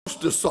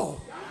to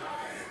Saul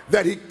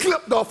that he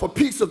clipped off a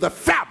piece of the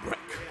fabric.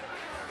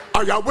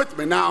 Are y'all with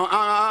me?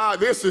 Now,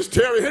 this is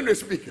Terry Henry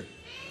speaking,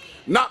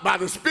 not by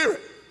the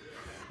Spirit.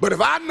 But if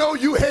I know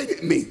you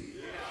hated me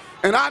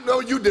and I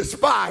know you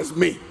despised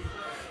me,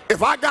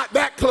 if I got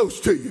that close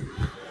to you,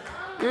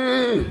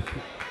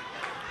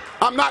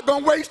 I'm not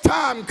going to waste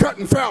time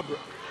cutting fabric.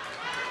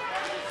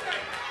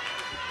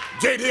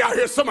 JD, I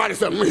hear somebody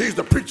say, he's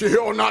the preacher,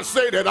 he'll not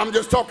say that. I'm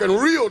just talking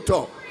real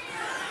talk.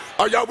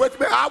 Are y'all with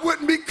me? I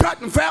wouldn't be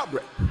cutting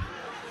fabric.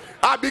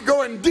 I'd be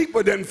going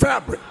deeper than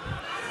fabric.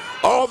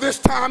 All this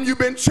time you've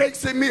been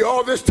chasing me.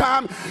 All this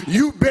time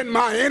you've been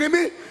my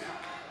enemy.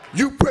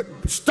 You put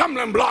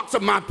stumbling blocks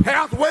on my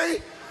pathway.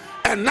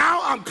 And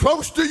now I'm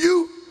close to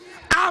you.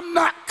 I'm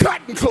not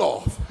cutting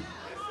cloth.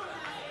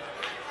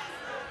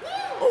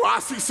 Oh, I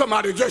see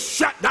somebody just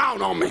shut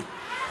down on me.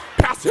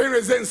 Pastor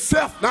Henry's in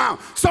self now.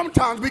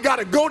 Sometimes we got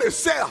to go to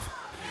self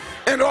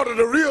in order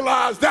to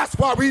realize that's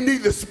why we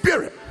need the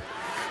Spirit.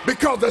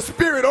 Because the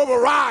Spirit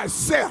overrides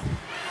self.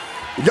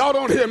 Y'all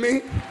don't hear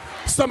me?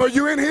 Some of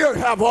you in here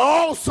have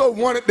also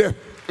wanted to,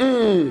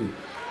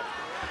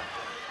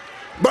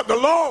 but the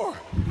Lord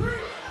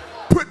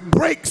put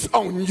brakes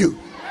on you.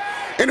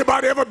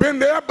 Anybody ever been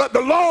there? But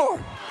the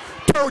Lord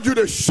told you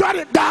to shut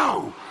it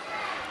down.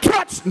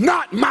 Touch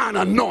not mine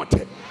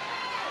anointed.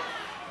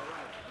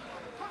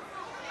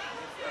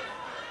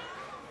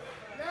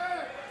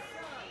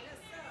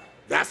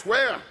 That's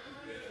where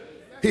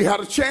he had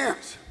a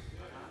chance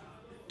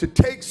to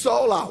take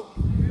Saul out,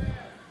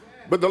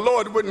 but the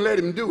Lord wouldn't let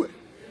him do it.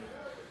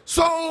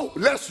 So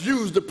let's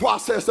use the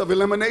process of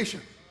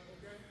elimination.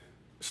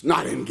 It's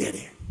not in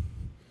Getty.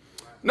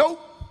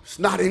 Nope, it's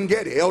not in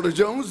Getty. Elder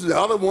Jones, the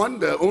other one,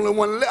 the only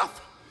one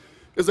left,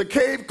 is a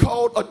cave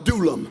called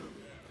Adullam.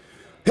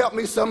 Help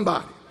me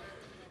somebody.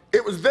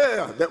 It was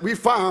there that we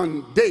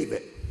found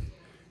David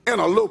in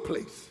a low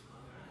place.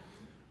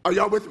 Are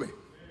y'all with me?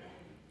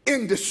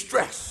 In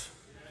distress.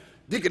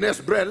 Deaconess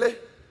Bradley,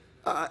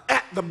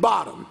 at the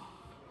bottom.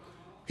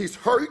 He's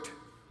hurt.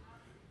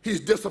 He's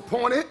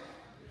disappointed.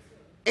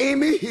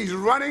 Amy, he's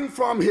running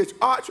from his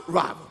arch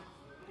rival.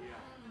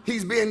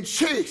 He's being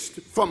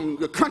chased from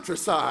the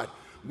countryside,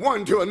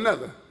 one to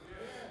another.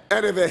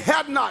 And if it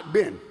had not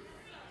been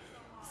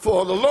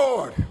for the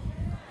Lord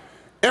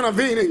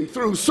intervening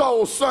through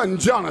Saul's son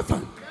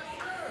Jonathan,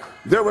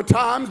 there were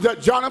times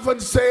that Jonathan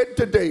said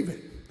to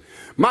David,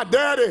 my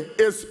daddy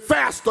is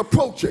fast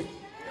approaching.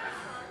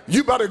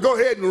 You better go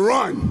ahead and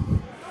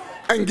run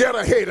and get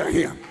ahead of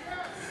him.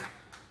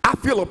 I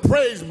feel a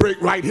praise break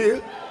right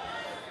here,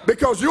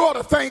 because you ought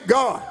to thank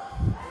God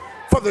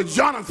for the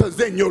Jonathans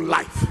in your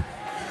life.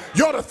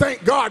 You ought to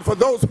thank God for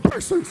those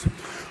persons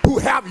who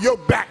have your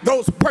back,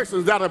 those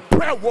persons that are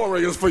prayer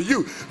warriors for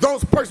you,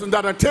 those persons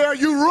that will tell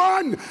you,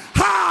 run,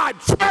 hide,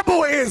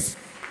 trouble is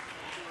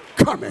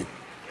coming.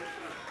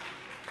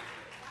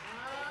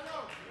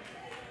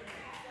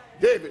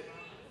 David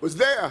was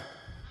there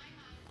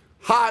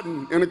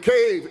hiding in a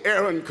cave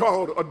Aaron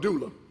called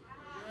Adullam.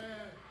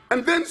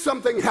 And then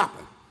something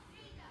happened.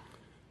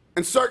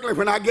 And certainly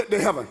when I get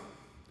to heaven,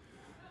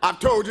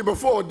 I've told you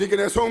before,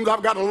 Deaconess Holmes,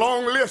 I've got a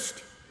long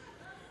list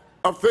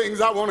of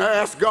things I want to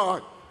ask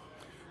God.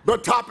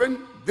 But topping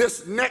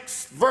this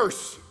next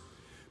verse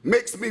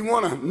makes me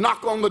want to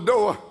knock on the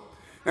door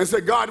and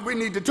say, God, we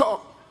need to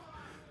talk.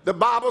 The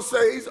Bible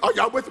says, are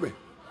y'all with me?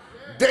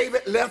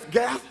 David left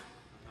Gath,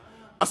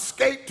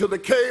 escaped to the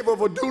cave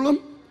of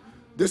Adullam.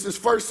 This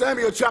is 1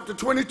 Samuel chapter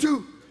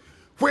 22.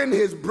 When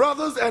his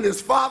brothers and his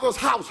father's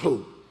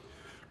household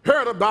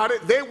heard about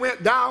it, they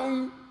went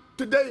down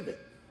to David.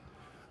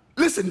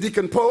 Listen,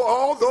 Deacon Poe,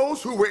 all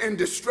those who were in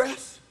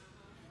distress,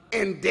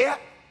 in debt,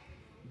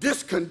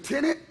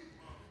 discontented,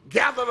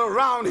 gathered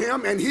around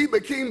him, and he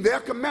became their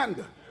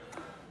commander.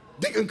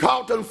 Deacon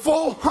Carlton,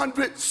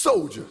 400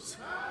 soldiers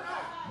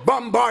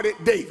bombarded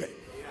David.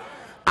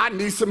 I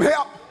need some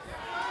help.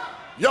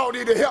 Y'all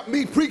need to help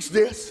me preach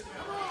this,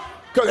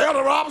 because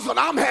Elder Robinson,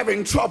 I'm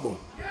having trouble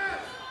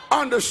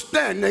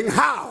understanding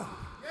how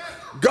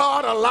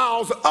God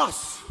allows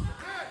us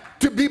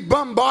to be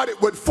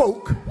bombarded with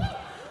folk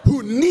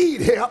who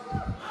need help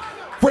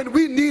when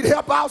we need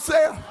help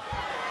ourselves.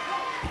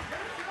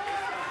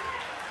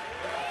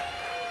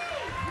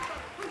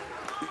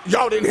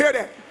 Y'all didn't hear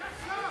that?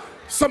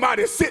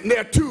 Somebody's sitting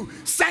there too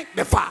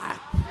sanctified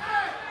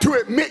to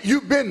admit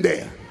you've been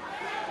there.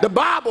 The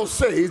Bible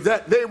says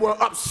that they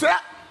were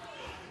upset,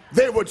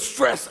 they were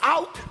stressed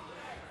out,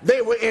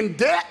 they were in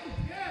debt,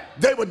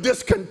 they were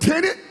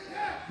discontented,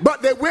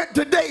 but they went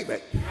to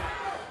David.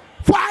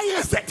 Why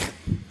is it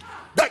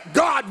that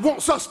God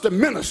wants us to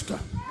minister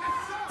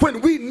when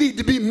we need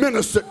to be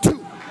ministered to?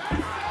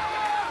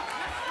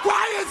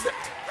 Why is it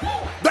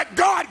that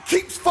God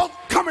keeps folk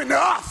coming to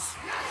us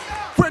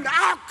when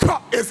our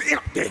cup is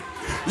empty?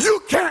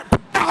 You can't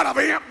pour out of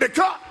an empty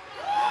cup.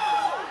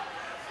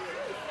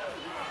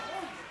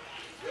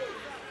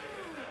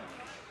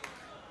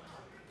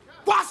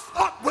 What's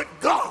up with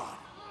God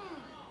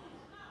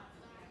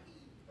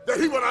that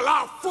he would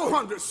allow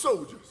 400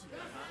 soldiers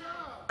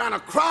and a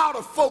crowd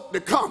of folk to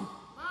come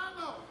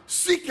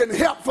seeking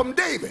help from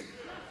David.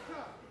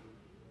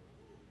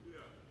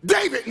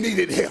 David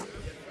needed help.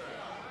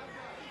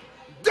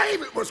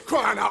 David was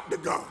crying out to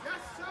God.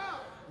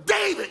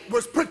 David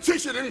was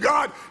petitioning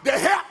God to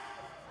help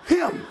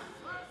him.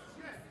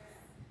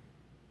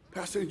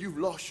 Pastor, you've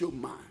lost your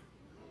mind.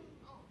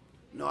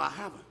 No, I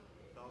haven't.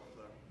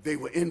 They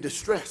were in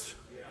distress,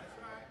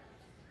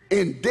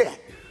 in debt.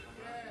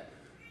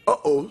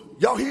 Uh-oh,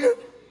 y'all hear?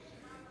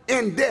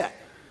 In debt.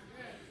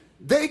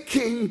 They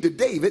came to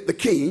David, the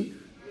king,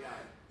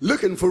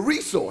 looking for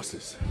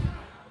resources.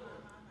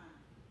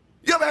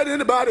 You ever had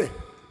anybody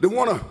that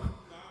want to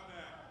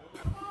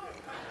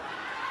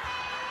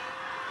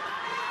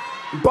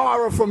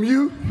borrow from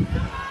you?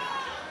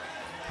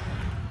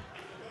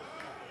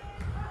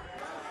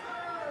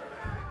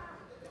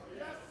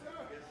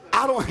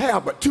 I don't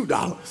have but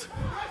 $2,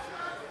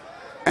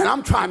 and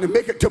I'm trying to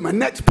make it to my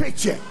next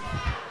paycheck.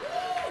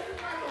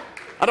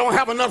 I don't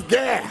have enough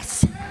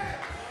gas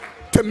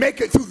to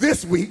make it through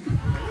this week,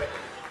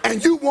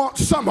 and you want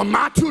some of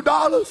my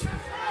 $2?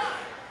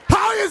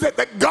 How is it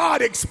that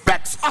God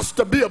expects us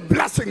to be a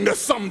blessing to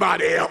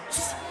somebody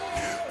else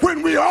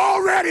when we're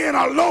already in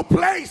a low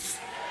place?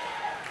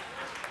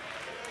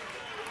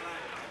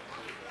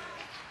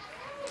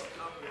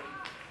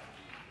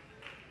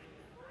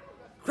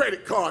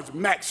 Credit cards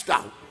maxed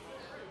out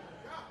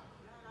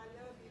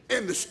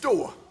in the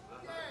store,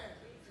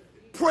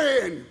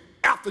 praying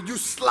after you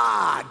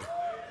slide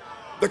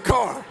the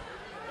card.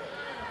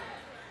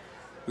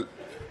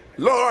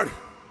 Lord,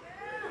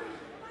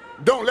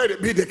 don't let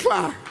it be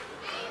declined.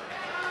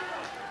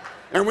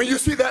 And when you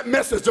see that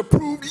message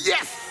approved,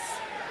 yes.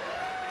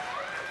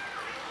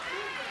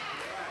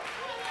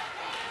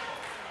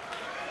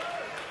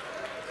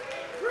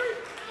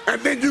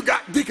 And then you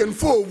got Deacon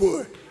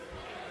Fullwood.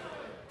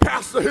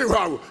 Pastor, here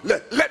I will.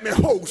 Let me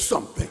hold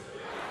something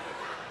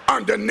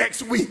under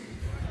next week.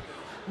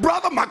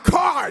 Brother, my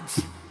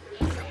cards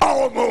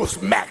almost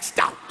maxed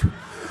out.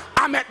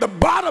 I'm at the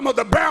bottom of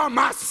the barrel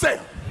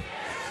myself.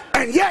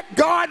 And yet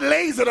God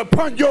lays it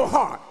upon your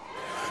heart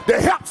to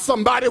help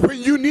somebody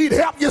when you need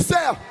help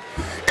yourself.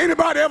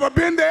 Anybody ever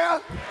been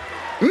there?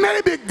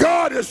 Maybe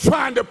God is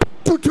trying to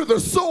put you to the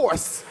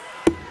source.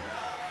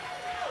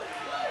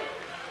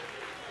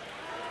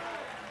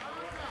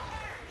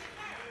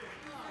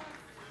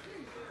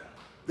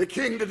 The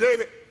king to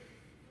David,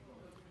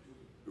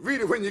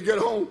 read it when you get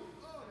home.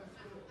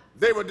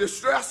 They were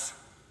distressed,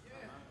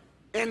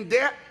 in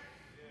debt,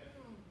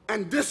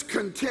 and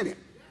discontented.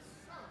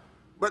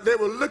 But they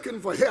were looking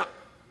for help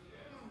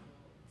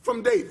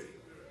from David.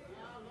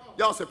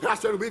 Y'all say,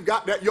 Pastor, we've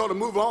got that. You ought to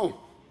move on.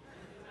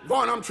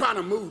 Vaughn, I'm trying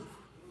to move.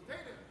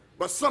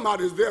 But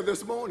somebody's there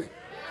this morning.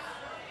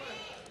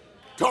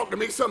 Talk to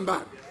me,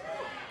 somebody.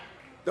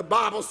 The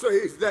Bible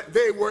says that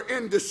they were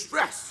in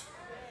distress.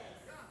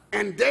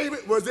 And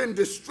David was in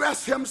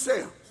distress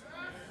himself.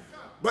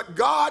 But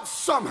God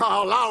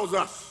somehow allows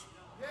us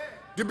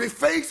to be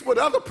faced with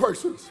other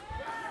persons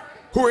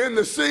who are in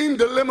the same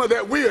dilemma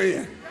that we're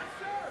in.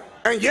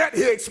 And yet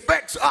he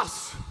expects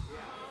us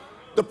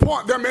to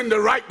point them in the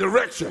right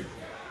direction.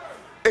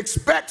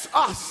 Expects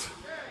us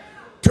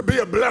to be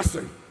a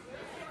blessing.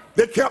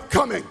 They kept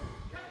coming,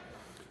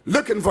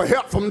 looking for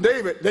help from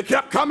David. They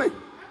kept coming.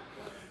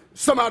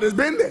 Somebody's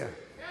been there.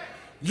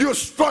 You're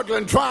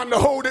struggling, trying to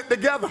hold it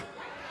together.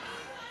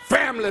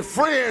 Family,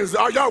 friends,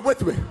 are y'all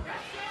with me?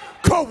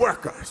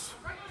 Co-workers,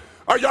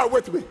 are y'all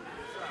with me?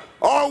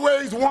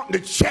 Always wanting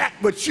to chat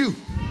with you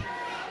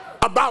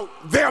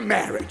about their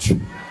marriage.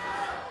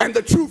 And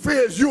the truth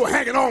is you're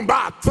hanging on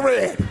by a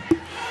thread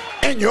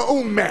in your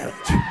own marriage.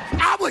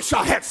 I wish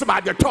I had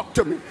somebody to talk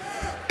to me.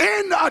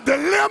 In a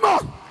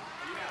dilemma,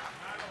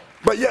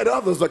 but yet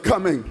others are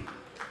coming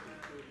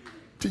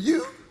to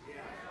you.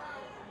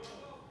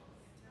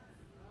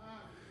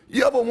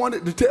 You ever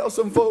wanted to tell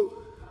some folk,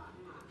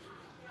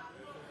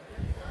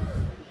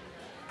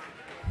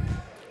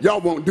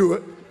 y'all won't do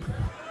it.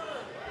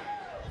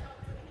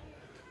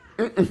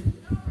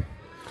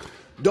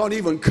 Don't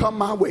even come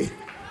my way.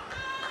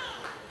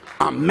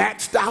 I'm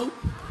maxed out,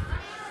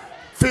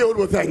 filled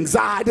with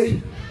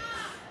anxiety,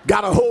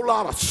 got a whole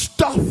lot of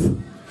stuff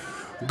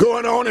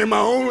going on in my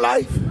own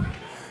life,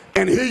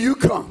 and here you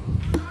come.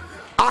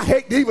 I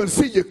hate to even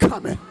see you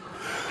coming,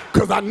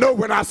 because I know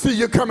when I see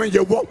you coming,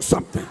 you want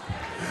something.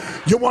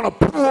 You want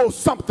to pull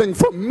something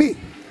from me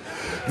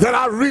that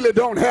I really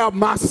don't have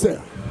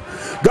myself.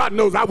 God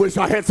knows I wish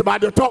I had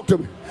somebody to talk to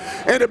me.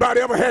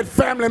 Anybody ever had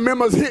family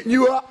members hitting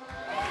you up?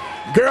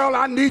 Girl,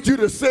 I need you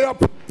to say a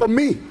prayer for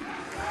me.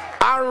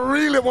 I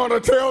really want to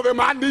tell them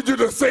I need you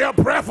to say a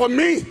prayer for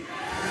me.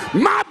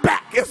 My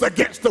back is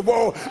against the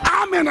wall.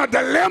 I'm in a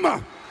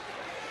dilemma.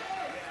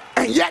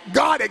 And yet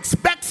God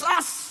expects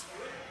us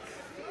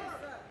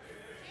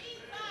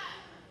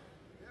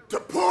to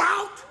pour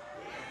out,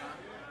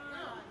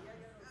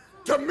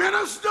 to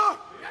minister,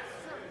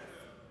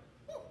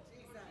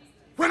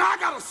 when I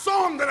got a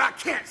song that I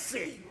can't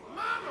sing,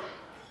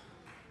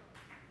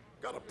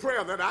 got a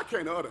prayer that I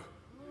can't utter.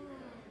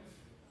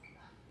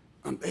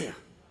 I'm there.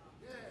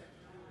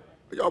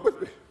 Are y'all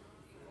with me?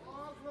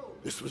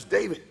 This was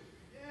David.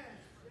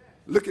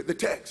 Look at the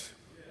text.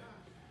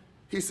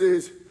 He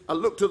says, I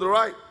look to the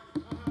right,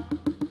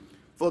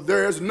 for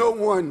there is no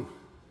one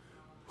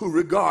who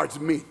regards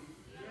me.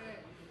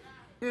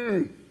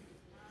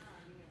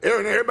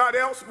 Everybody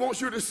else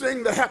wants you to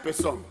sing the happy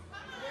song.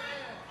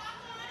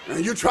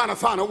 And you're trying to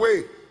find a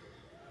way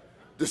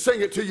to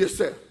sing it to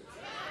yourself.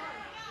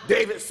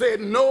 David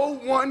said, no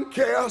one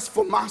cares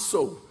for my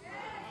soul.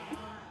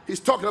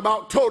 He's talking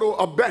about total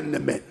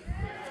abandonment.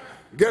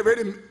 Get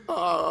ready,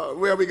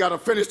 we got to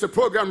finish the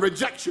program.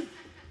 Rejection,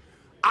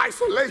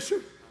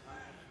 isolation,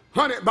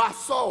 hunted by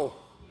Saul.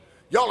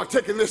 Y'all are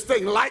taking this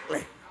thing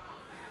lightly.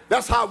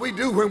 That's how we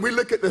do when we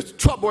look at the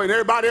trouble in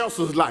everybody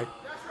else's life.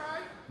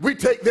 We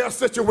take their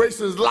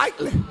situations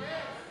lightly.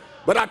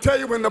 But I tell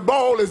you, when the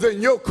ball is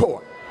in your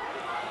court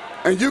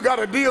and you got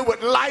to deal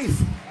with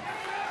life,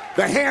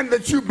 the hand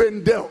that you've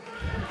been dealt,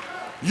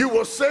 you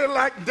will say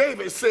like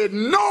David said,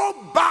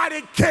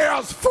 nobody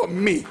cares for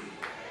me.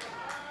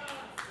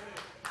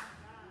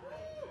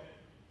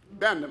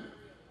 Abandonment,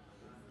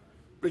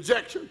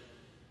 rejection,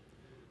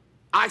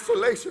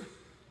 isolation,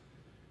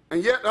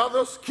 and yet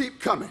others keep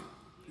coming.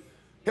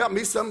 Help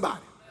me,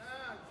 somebody.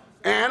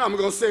 And I'm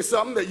going to say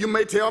something that you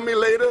may tell me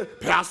later,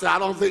 Pastor, I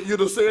don't think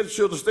you'd have said,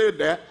 should have said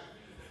that.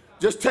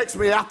 Just text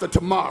me after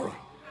tomorrow.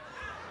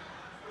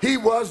 He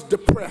was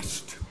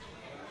depressed.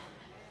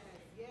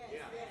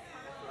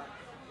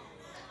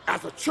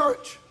 As a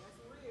church,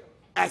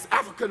 as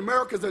African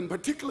Americans in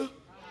particular,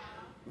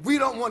 we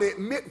don't want to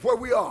admit where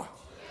we are.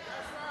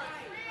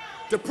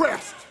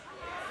 Depressed.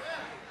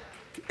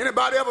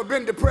 Anybody ever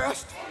been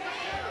depressed?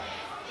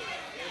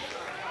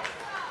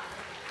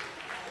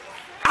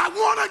 I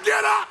want to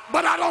get up,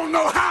 but I don't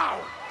know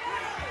how.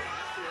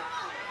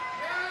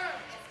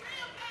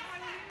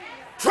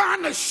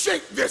 Trying to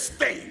shake this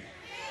thing,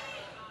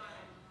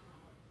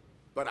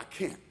 but I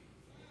can't.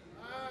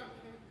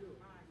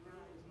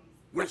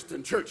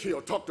 Winston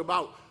Churchill talked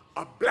about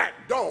a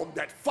black dog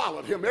that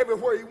followed him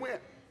everywhere he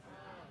went.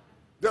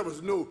 There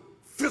was no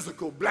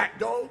physical black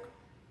dog.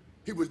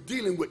 He was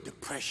dealing with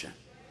depression.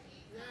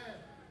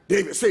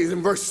 David says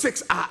in verse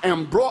 6, I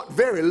am brought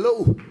very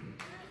low.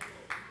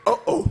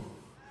 Uh-oh.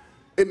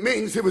 It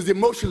means he was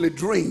emotionally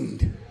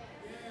drained,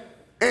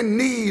 in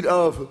need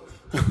of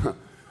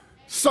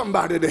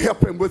somebody to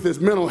help him with his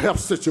mental health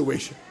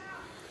situation.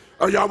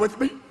 Are y'all with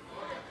me?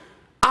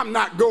 I'm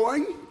not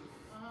going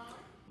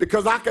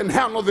because I can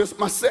handle this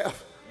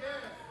myself.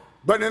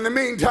 But in the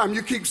meantime,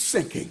 you keep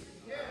sinking.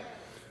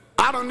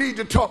 I don't need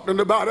to talk to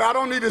anybody. I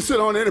don't need to sit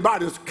on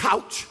anybody's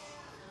couch.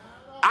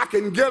 I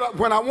can get up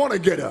when I want to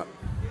get up.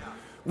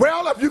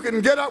 Well, if you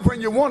can get up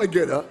when you want to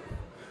get up,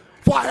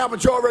 why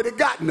haven't you already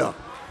gotten up?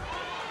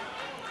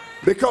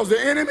 Because the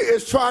enemy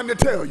is trying to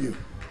tell you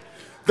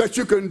that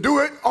you can do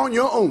it on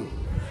your own.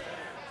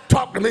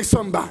 Talk to me,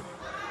 somebody.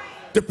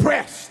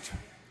 Depressed.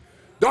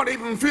 Don't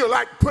even feel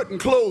like putting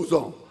clothes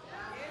on.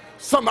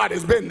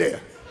 Somebody's been there.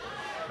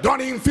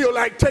 Don't even feel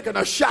like taking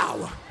a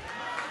shower.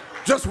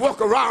 Just walk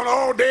around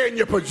all day in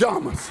your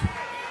pajamas.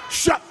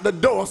 Shut the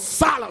door,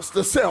 silence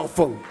the cell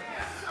phone.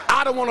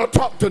 I don't want to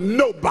talk to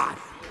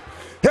nobody.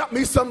 Help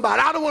me,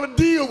 somebody. I don't want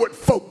to deal with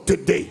folk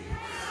today.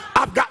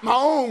 I've got my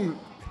own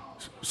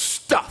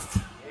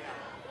stuff.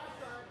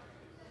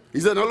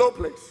 He's in a low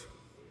place.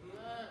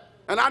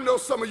 And I know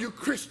some of you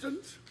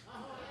Christians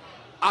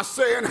are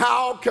saying,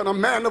 how can a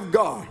man of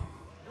God,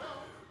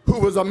 who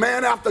was a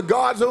man after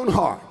God's own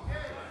heart,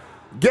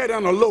 get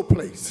in a low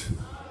place?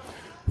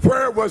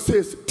 Where was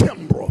his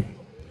timbrel?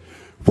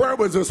 Where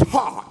was his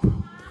harp?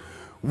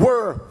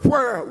 Where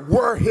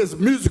were his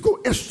musical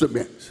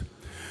instruments?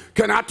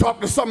 Can I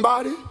talk to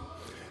somebody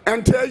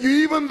and tell you,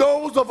 even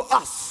those of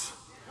us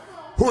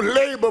who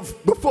labor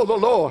before the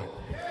Lord,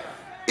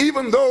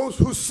 even those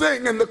who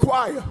sing in the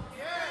choir,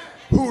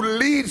 who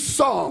lead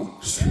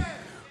songs,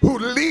 who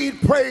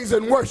lead praise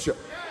and worship,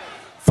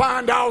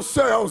 find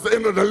ourselves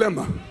in a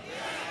dilemma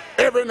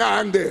every now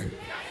and then.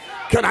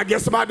 Can I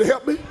get somebody to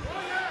help me?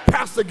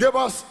 Pastor, give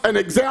us an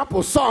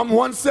example. Psalm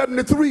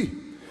 173.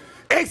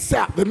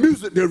 Asaph, the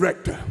music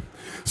director,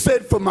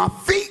 said, for my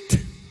feet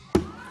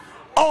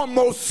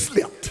almost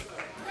slipped.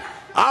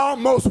 I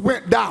almost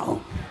went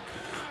down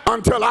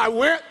until I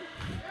went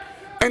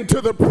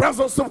into the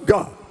presence of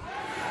God.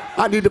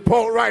 I need to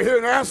pause right here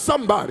and ask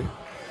somebody,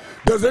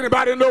 does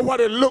anybody know what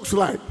it looks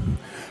like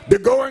to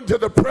go into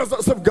the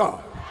presence of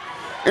God?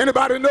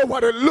 Anybody know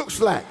what it looks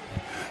like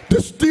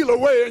to steal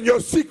away in your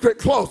secret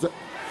closet?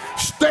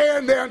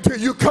 Stand there until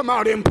you come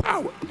out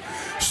empowered.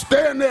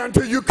 Stand there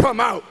until you come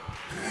out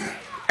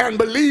and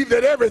believe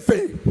that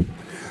everything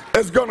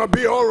is going to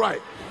be all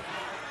right.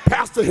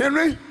 Pastor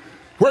Henry,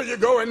 where you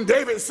go? And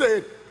David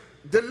said,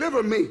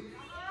 deliver me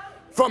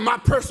from my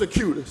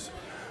persecutors,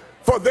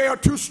 for they are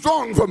too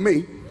strong for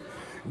me.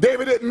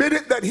 David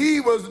admitted that he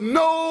was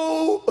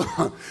no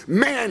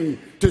man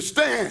to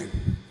stand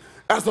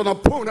as an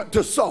opponent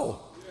to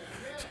Saul.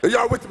 Are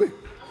y'all with me?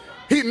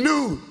 He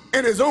knew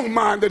in his own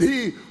mind that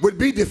he would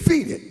be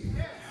defeated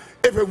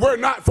if it were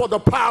not for the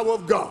power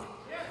of God.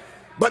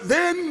 But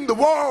then the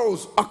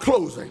walls are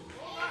closing.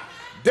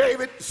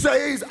 David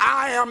says,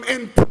 I am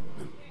in.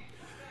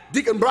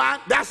 Deacon Brian,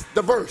 that's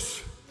the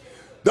verse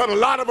that a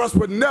lot of us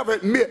would never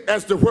admit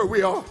as to where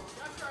we are.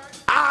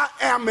 I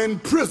am in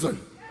prison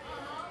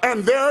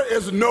and there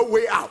is no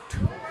way out.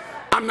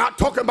 I'm not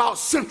talking about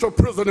Central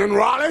Prison in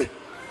Raleigh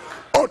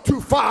or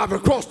 25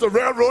 across the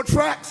railroad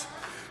tracks.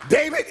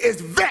 David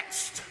is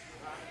vexed.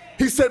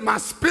 He said, my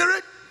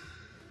spirit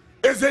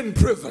is in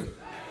prison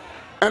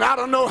and I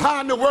don't know how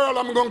in the world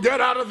I'm going to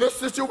get out of this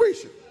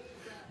situation.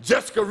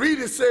 Jessica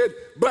Reedy said,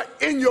 but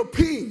in your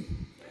pain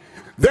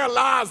there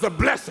lies a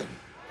blessing,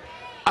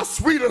 a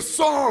sweeter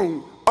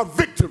song of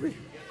victory.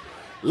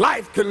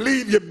 Life can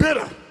leave you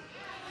bitter,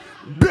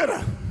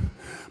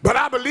 but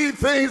I believe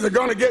things are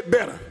going to get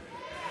better.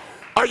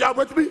 Are y'all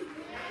with me?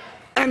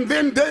 And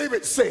then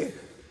David said,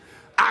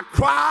 I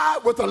cry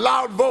with a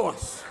loud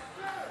voice.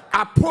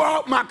 I pour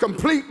out my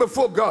complaint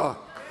before God.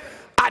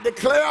 I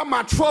declare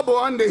my trouble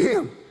unto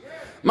him.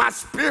 My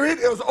spirit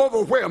is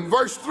overwhelmed.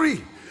 Verse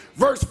 3.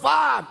 Verse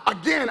 5,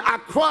 again, I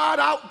cried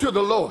out to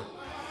the Lord.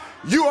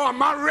 You are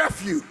my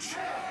refuge,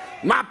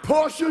 my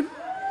portion,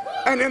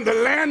 and in the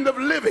land of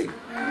living.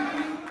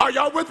 Are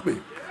y'all with me?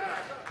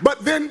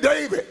 But then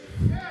David,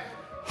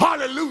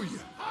 hallelujah,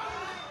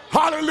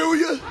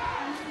 hallelujah,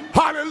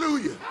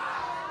 hallelujah,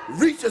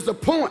 reaches a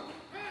point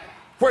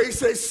where he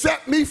says,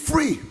 set me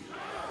free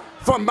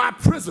from my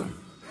prison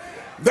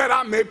that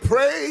I may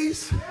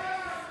praise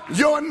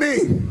your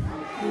name.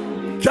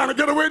 Can I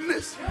get a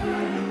witness?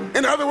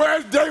 In other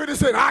words, David is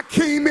saying, I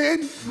came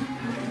in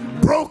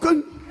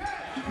broken,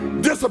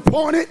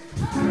 disappointed,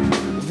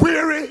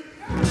 weary,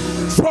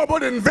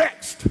 troubled, and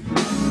vexed.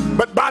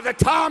 But by the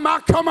time I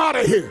come out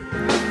of here,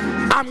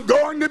 I'm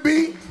going to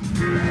be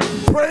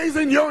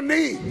praising your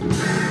name.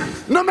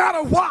 No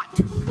matter what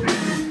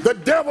the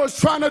devil's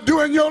trying to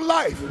do in your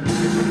life,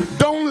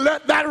 don't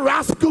let that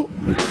rascal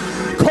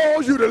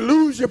cause you to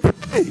lose your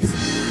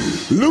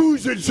praise,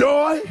 lose your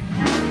joy,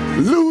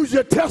 lose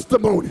your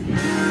testimony.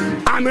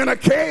 I'm in a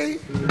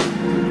cave,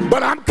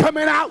 but I'm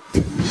coming out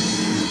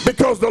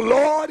because the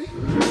Lord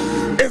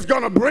is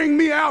going to bring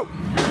me out.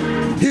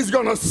 He's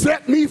going to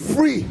set me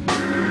free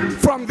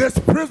from this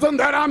prison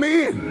that I'm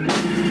in,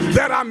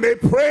 that I may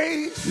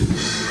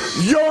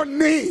praise your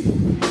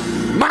name.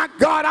 My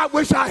God, I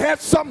wish I had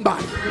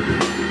somebody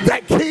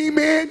that came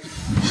in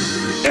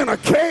a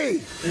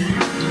cave,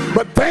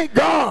 but thank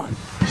God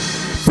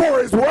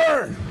for his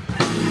word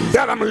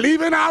that I'm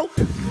leaving out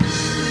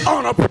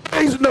on a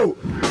praise note.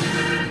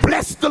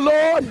 Bless the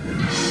Lord,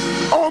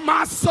 oh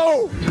my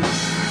soul,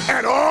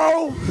 and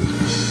all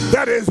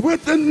that is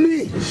within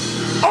me.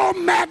 Oh,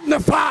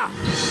 magnify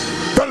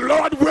the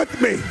Lord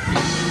with me,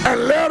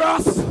 and let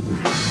us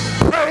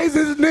praise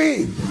his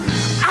name.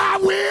 I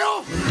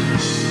will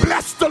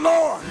bless the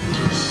Lord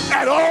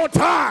at all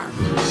times,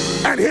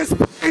 and his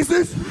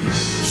praises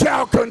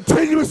shall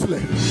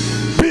continuously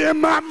be in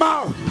my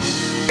mouth.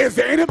 Is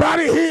there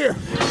anybody here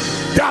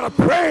got a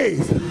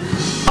praise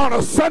on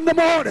a Sunday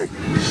morning?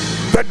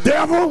 The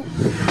devil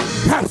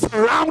has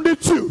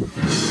surrounded you.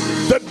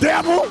 The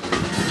devil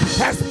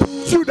has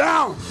put you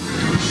down.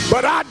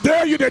 But I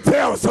dare you to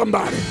tell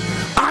somebody,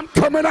 I'm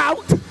coming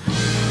out.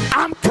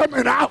 I'm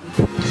coming out.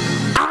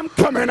 I'm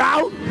coming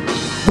out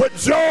with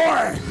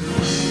joy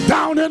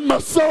down in my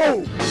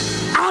soul.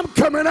 I'm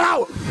coming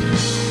out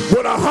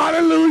with a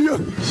hallelujah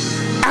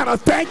and a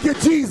thank you,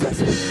 Jesus.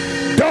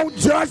 Don't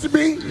judge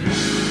me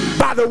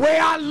by the way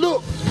I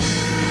look,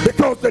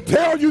 because to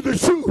tell you the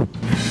truth,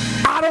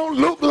 I don't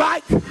look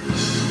like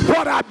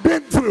what I've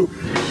been through.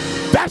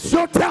 That's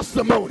your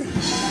testimony.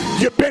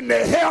 You've been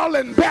to hell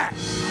and back.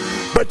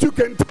 But you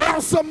can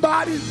tell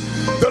somebody,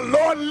 the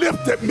Lord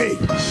lifted me.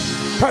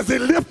 Has he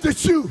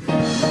lifted you?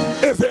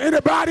 Is there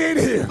anybody in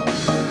here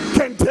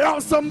can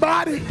tell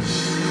somebody,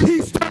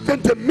 he's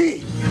talking to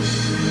me?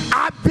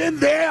 I've been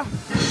there.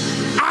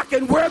 I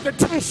can wear the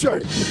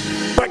t-shirt,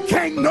 but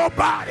can't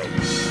nobody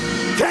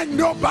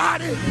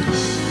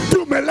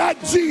do me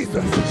like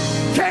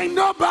Jesus. Can't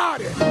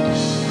nobody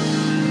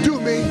do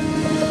me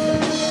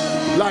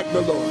like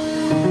the Lord.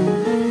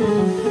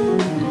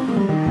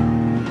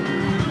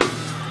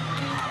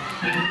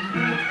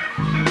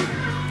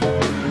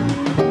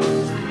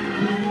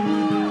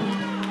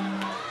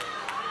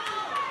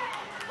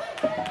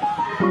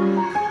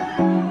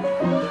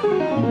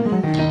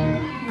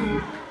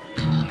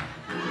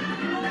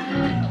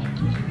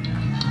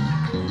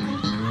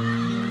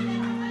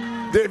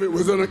 David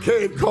was in a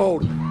cave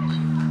called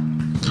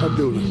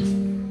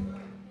Adullam.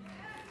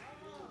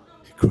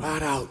 He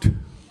cried out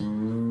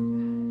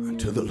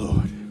unto the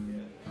Lord.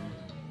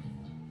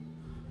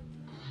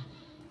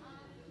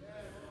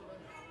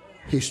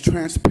 He's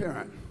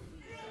transparent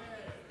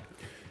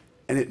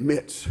and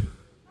admits,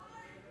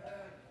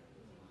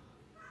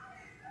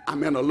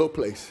 I'm in a low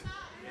place.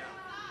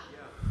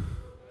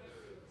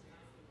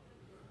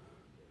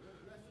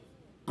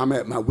 I'm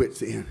at my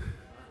wit's end.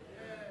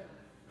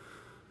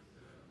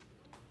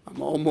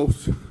 I'm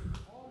almost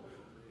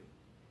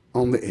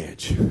on the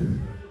edge.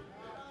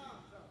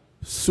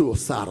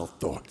 Suicidal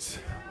thoughts,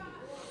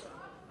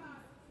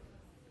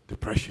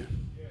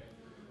 depression.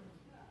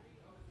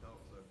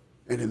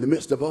 And in the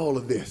midst of all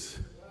of this,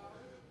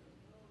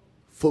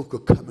 folk are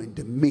coming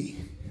to me,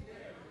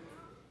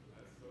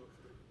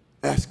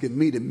 asking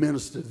me to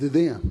minister to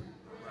them.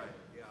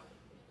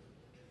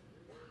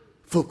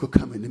 Folk are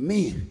coming to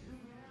me,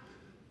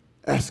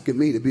 asking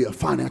me to be a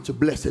financial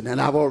blessing,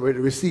 and I've already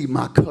received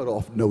my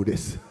cutoff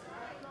notice.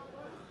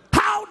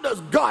 How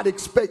does God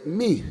expect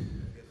me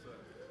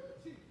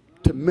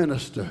to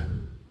minister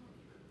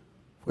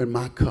when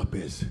my cup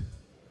is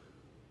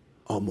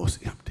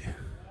almost empty?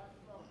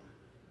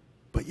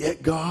 But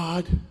yet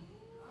God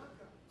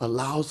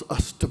allows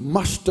us to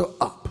muster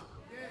up.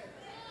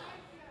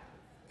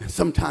 And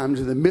sometimes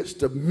in the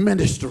midst of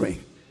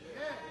ministering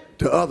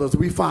to others,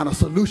 we find a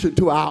solution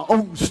to our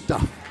own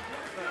stuff.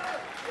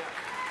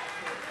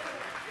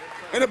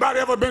 Anybody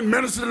ever been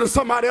ministering to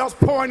somebody else,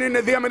 pouring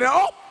into them, and then,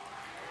 oh,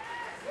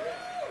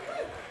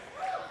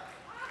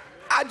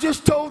 I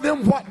just told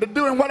them what to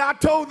do, and what I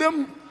told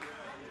them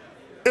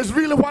is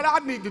really what I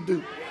need to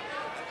do.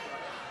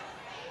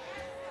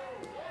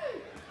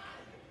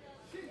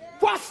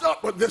 What's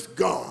up with this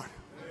God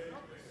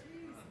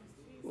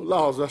who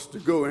allows us to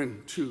go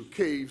into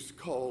caves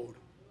called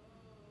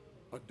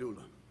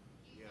Adullam?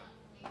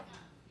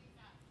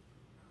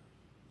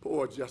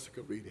 Poor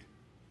Jessica read it.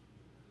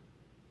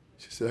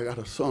 She said, I got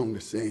a song to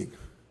sing,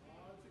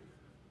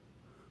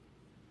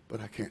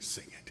 but I can't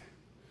sing it.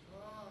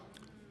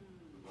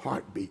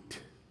 Heartbeat,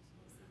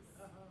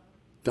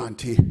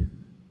 Dante,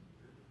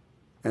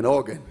 an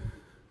organ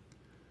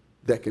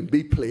that can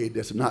be played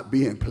that's not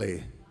being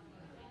played.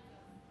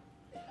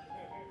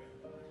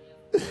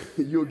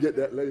 You'll get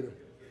that later.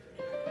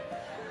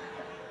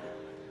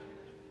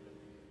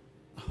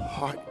 A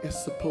heart is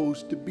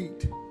supposed to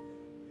beat.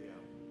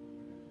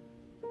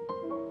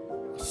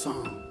 A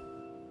song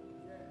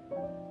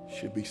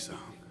should be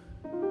sung,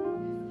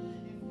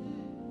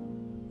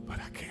 but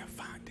I can't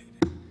find it.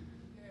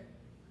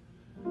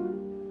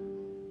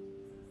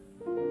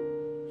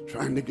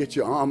 Trying to get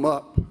your arm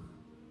up,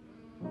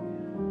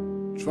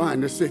 trying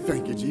to say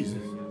thank you,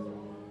 Jesus,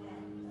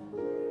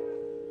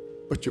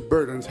 but your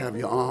burdens have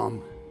your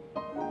arm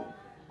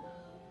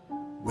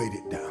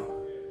weighted down.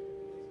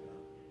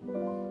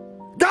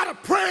 Got a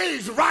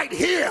praise right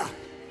here,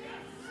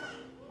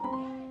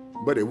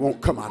 but it won't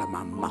come out of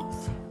my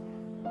mouth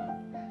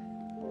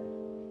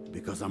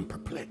because I'm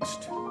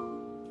perplexed,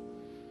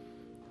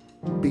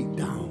 beat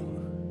down,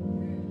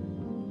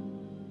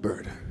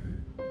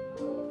 burden.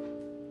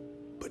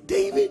 But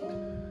David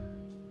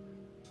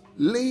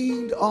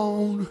leaned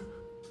on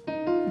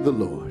the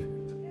Lord.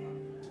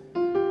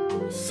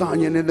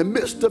 Sonia, in the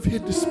midst of his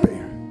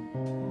despair,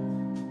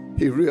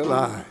 he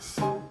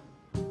realized,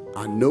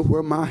 I know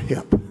where my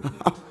help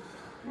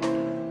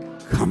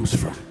comes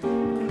from.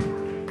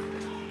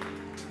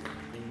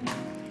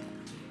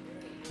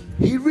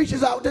 He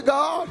reaches out to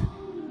God.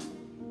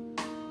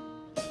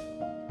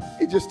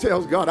 He just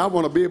tells God, I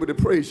want to be able to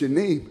praise your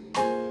name.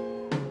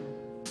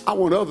 I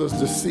want others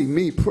to see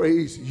me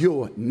praise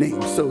your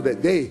name so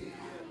that they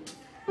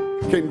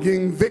can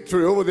gain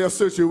victory over their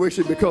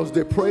situation because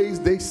the praise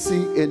they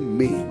see in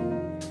me.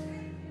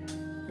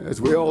 As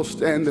we all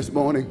stand this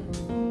morning,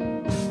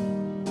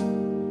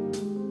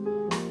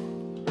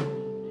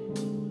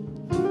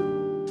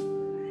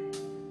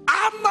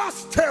 I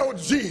must tell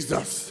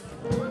Jesus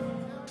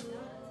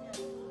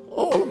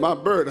all of my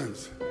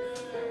burdens.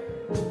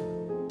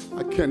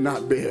 I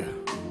cannot bear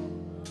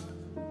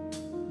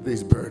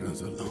these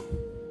burdens alone.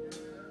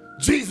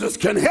 Jesus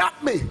can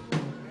help me.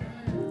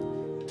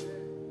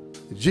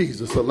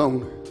 Jesus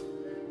alone.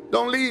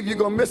 Don't leave, you're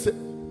going to miss it.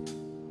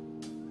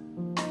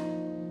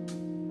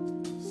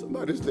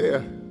 Somebody's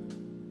there.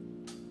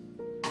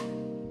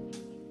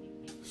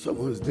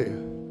 Someone's there.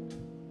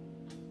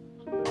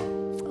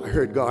 I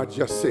heard God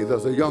just say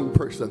there's a young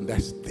person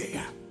that's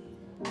there.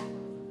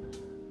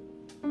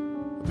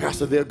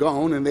 Pastor, they're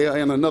gone and they're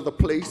in another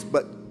place,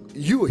 but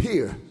you're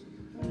here,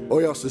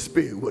 or else the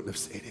Spirit wouldn't have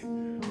said it.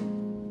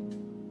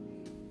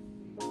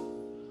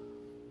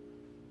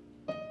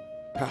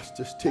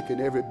 Pastor's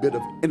taking every bit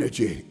of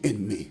energy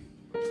in me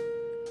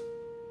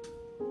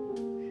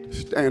to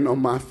stand on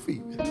my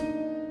feet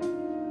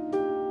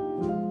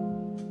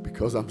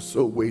because I'm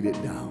so weighted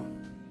down.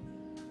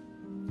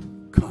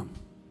 Come.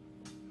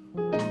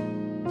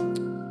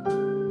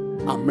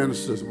 Our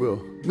ministers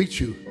will meet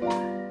you,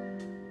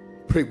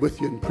 pray with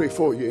you, and pray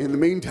for you. In the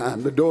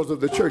meantime, the doors of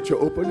the church are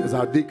open as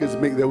our deacons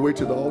make their way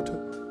to the altar.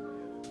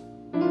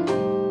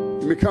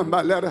 You may come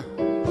by letter.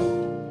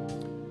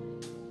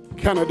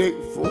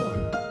 Candidate for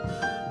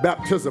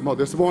baptism, or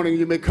this morning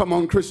you may come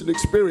on Christian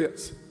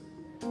Experience.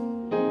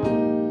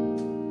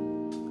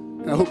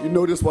 And I hope you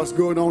notice what's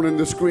going on in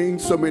the screen.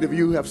 So many of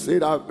you have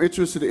said, I'm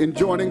interested in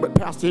joining, but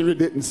Pastor Henry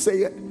didn't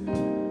say it.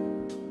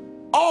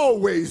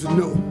 Always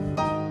know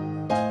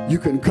you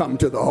can come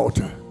to the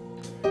altar.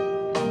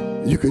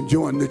 You can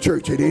join the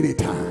church at any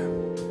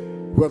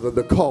time, whether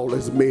the call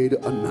is made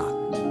or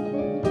not.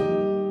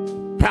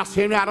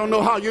 Pastor Henry, I don't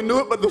know how you knew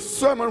it, but the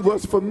sermon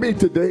was for me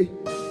today.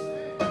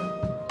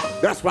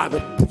 That's why the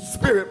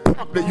Spirit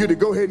prompted you to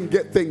go ahead and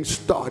get things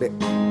started.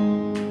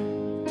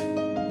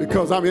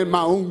 because I'm in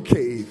my own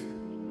cave.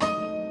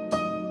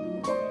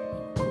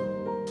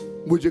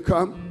 Would you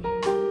come?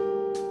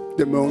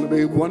 There may only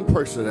be one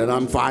person, and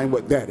I'm fine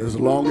with that as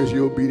long as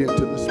you're obedient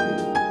to the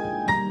Spirit.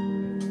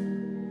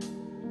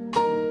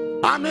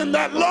 I'm in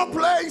that low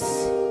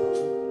place.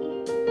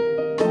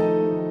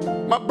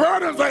 My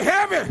burdens are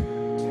heavy.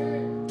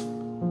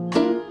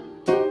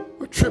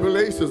 My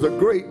tribulations are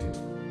great.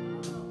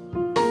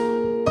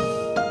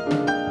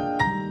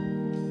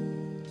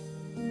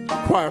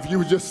 Choir, if you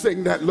would just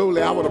sing that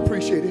lowly, I would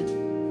appreciate it.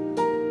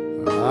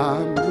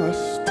 I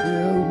must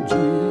tell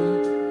you.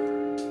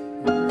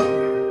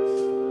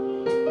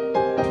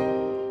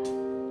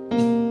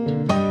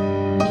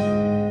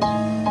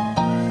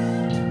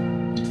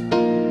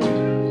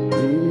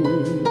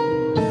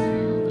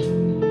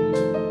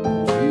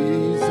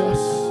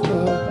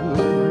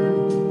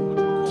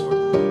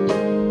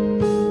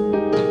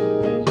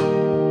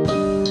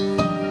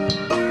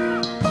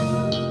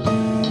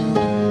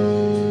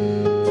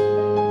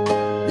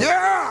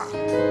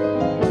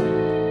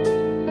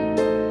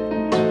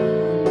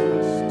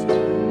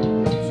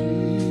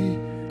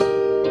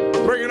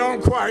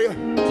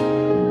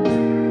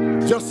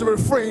 Just the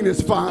refrain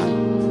is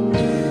fine.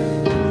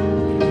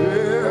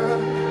 Yeah,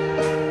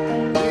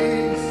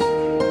 peace.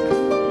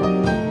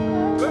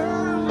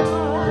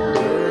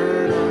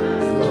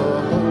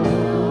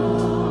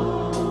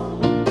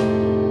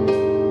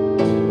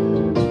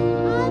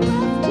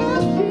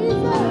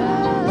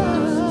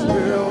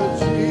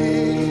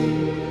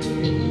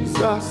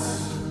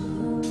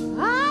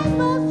 I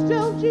must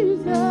tell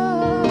Jesus.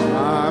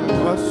 I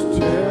must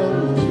tell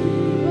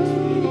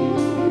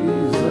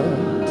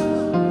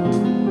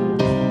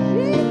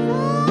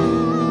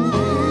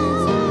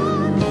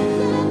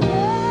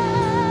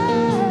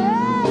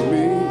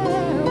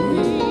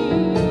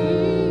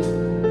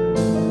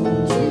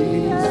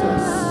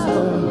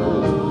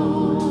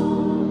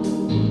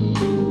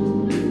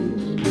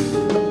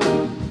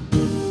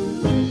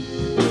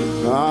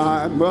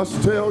I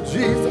must tell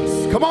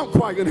Jesus. Come on,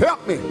 choir,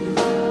 help me. I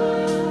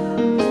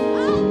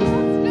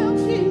must tell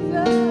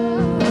Jesus.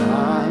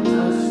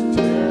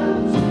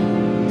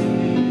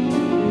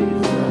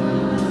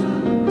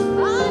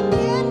 I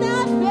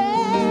cannot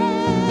bear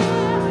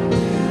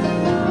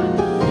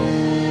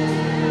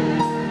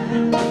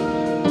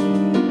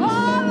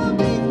all of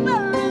these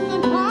burdens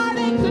and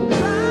heartaches and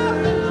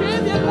trials and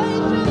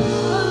tribulations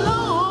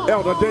alone.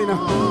 Elder Dana.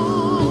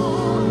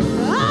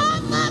 I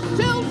must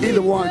tell Jesus.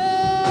 Either one.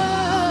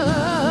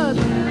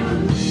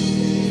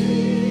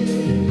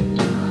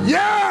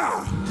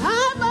 Yeah!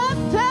 I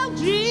must tell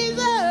Jesus.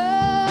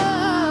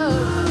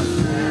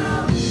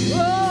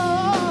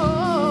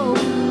 Oh.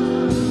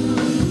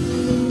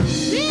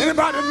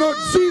 Anybody know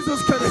Jesus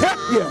can help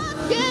you?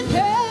 Can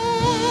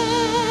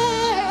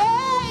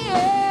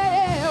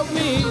help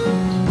me.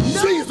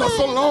 Jesus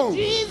alone.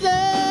 Jesus.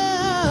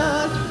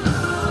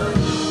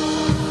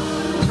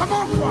 Come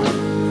on, choir.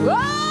 Oh,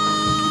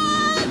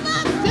 I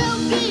must tell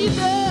Jesus.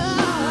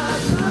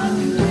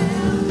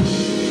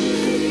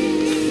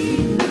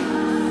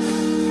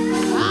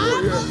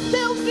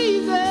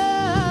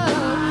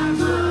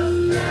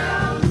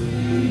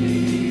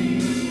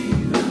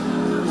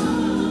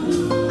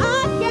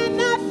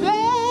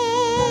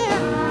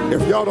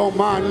 If y'all don't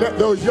mind, let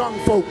those young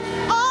folk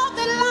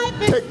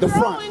take the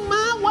front.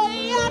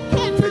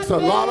 It takes a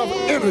lot of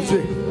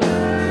energy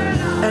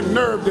and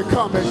nerve to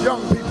come as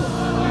young people.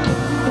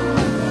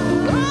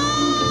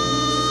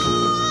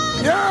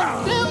 Yeah.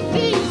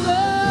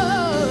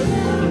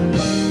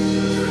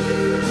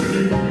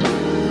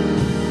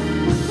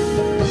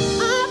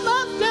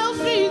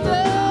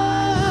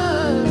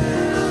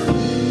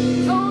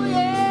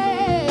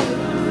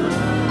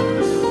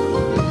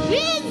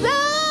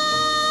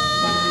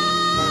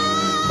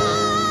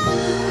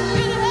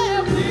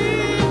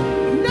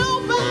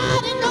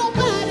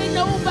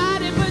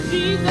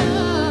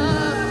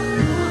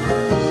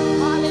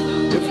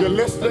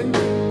 Listening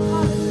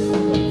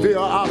via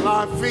our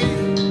live feed.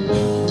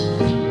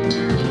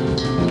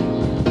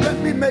 Let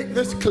me make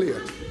this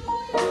clear.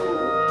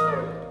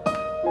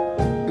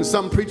 And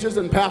some preachers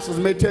and pastors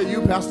may tell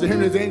you, Pastor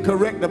Henry's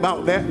incorrect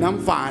about that, and I'm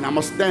fine. I'm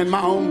going to stand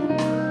my own.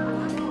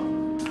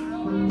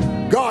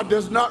 God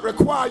does not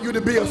require you to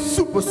be a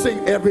super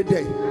saint every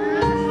day.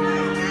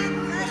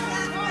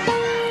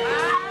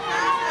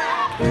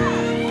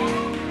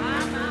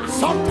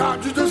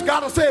 Sometimes you just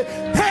got to say,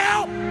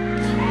 help!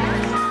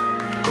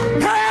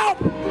 Help!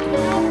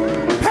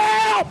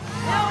 Help!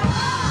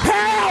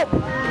 Help!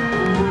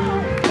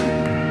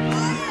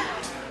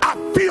 I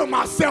feel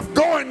myself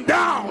going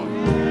down.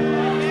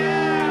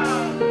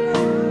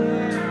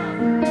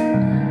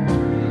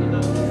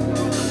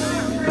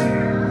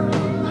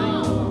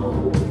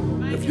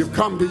 If you've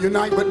come to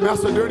unite with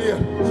Macedonia,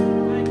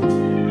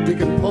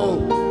 Deacon Paul,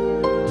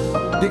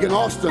 Deacon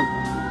Austin,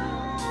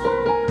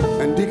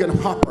 and Deacon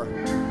Hopper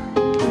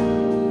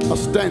are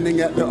standing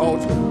at the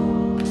altar.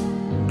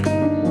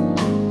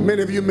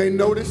 Many of you may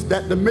notice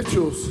that the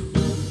Mitchells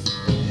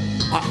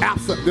are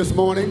absent this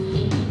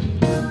morning.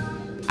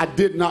 I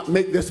did not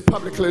make this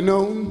publicly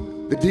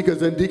known the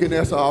deacons and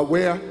deaconess are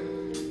aware,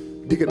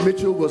 Deacon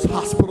Mitchell was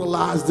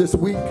hospitalized this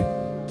week.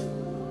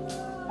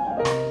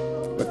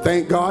 But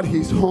thank God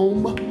he's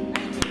home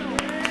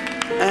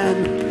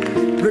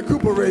and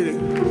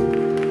recuperating.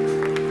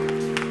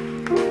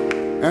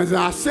 As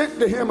I sent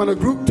to him in a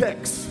group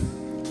text,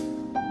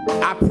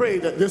 I pray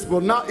that this will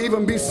not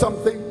even be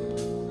something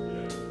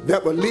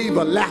that will leave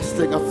a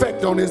lasting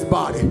effect on his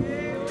body.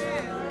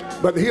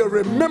 But he'll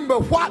remember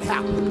what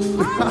happened.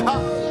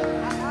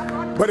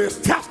 But his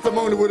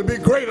testimony will be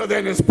greater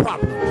than his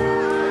problem.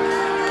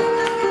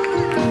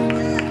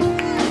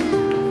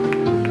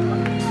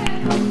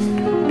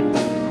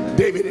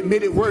 David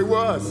admitted where he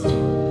was.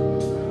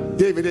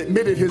 David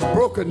admitted his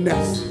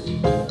brokenness.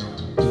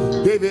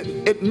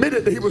 David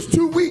admitted that he was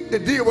too weak to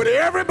deal with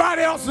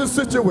everybody else's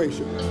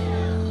situation.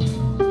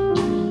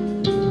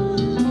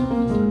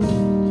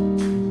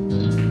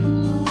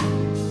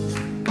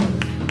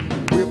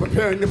 We're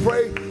preparing to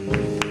pray.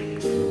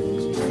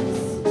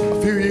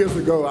 A few years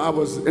ago, I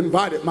was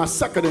invited, my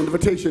second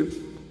invitation,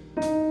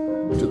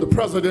 to the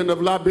president of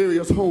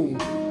Liberia's home.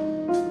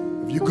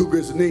 If you Google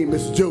his name,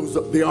 it's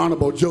Joseph, the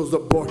Honorable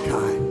Joseph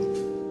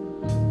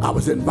Boykai. I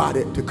was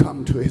invited to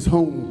come to his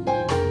home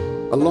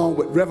along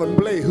with Reverend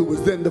Blay, who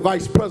was then the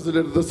vice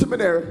president of the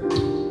seminary.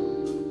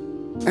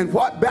 And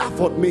what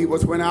baffled me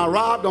was when I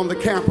arrived on the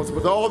campus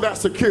with all that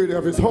security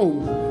of his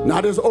home,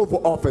 not his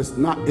Oval Office,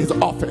 not his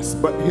office,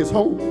 but his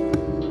home.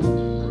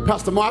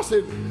 Pastor Mark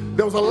said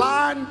there was a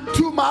line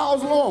 2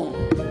 miles long.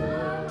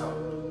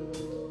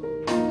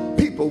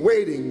 People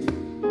waiting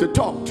to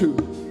talk to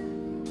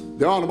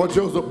the Honorable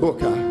Joseph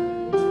Boykai.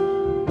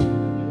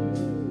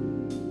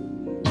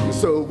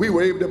 So we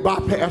were able to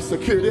bypass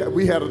security.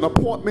 We had an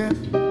appointment.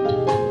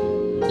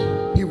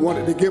 He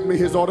wanted to give me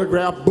his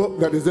autographed book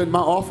that is in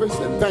my office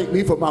and thank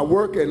me for my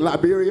work in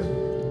Liberia.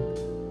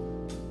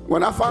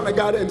 When I finally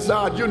got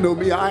inside, you know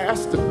me, I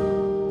asked him,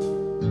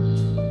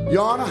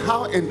 Your Honor,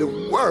 how in the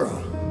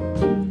world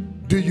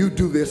do you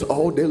do this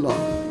all day long?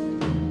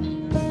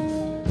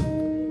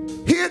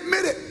 He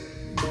admitted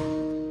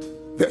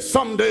that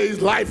some days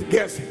life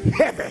gets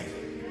heavy,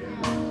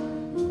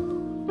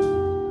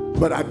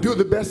 but I do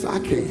the best I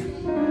can.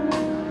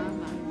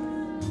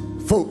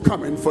 Folk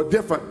coming for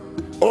different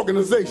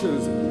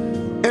organizations,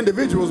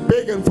 individuals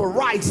begging for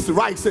rice.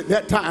 Rice at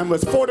that time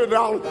was $40,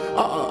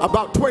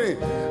 about $20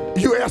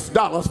 US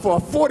for a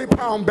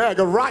 40-pound bag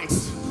of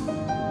rice.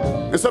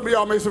 And some of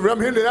y'all may say,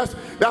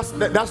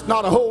 that's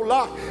not a whole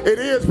lot. It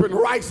is when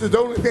rice is the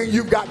only thing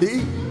you've got to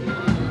eat.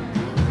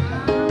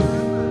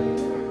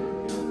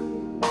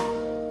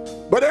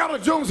 But Elder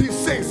Jones, he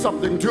said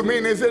something to me,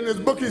 and it's in his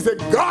book. He said,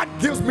 God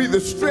gives me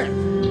the strength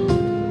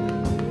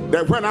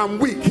that when I'm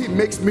weak, he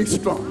makes me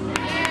strong.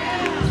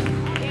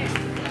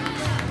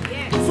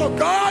 So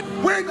God,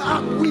 when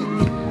I'm weak,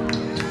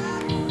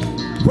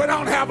 when I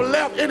don't have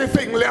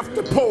anything left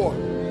to pour,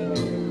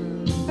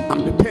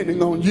 I'm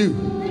depending on you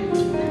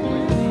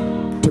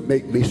to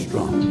make me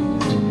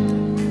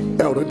strong.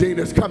 Elder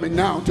Dana's coming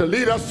now to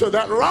lead us to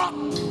that rock,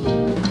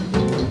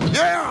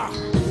 yeah,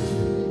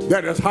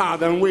 that is higher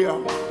than we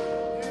are.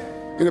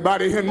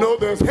 Anybody here know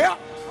there's help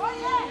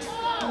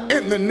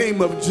in the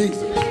name of Jesus?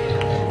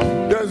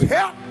 There's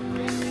help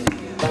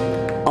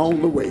on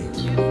the way.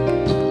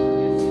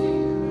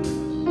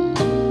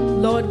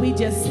 Lord, we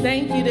just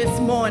thank you this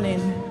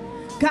morning.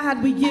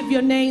 God, we give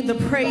your name the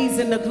praise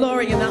and the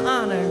glory and the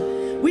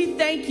honor. We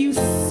thank you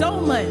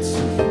so much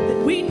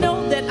that we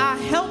know that our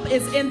help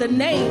is in the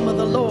name of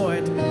the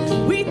Lord.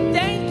 We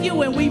thank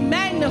you and we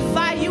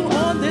magnify you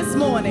on this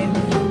morning.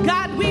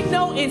 God, we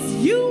know it's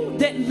you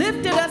that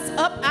lifted us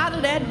up out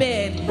of that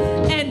bed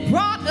and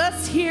brought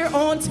us here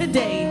on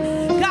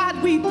today.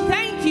 God, we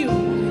thank you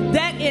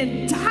that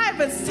in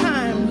diverse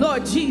time,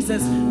 Lord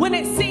Jesus, when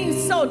it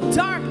seems so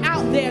dark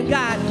out there,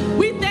 God,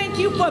 we thank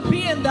you for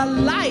being the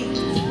light.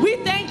 We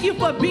thank you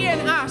for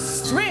being our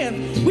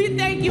strength. We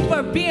thank you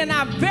for being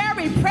our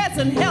very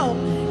present help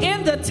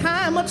in the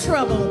time of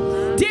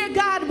trouble. Dear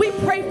God, we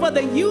pray for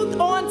the youth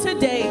on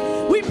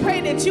today. We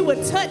pray that you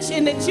would touch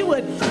and that you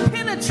would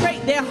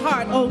penetrate their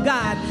heart, oh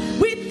God.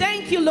 We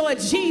thank you, Lord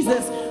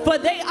Jesus, for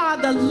they are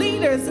the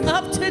leaders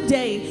of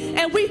today.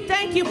 And we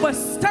thank you for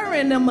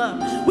stirring them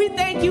up. We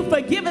thank you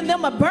for giving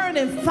them a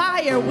burning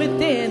fire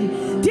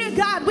within. Dear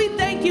God, we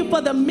thank you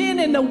for the men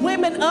and the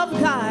women of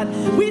God.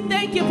 We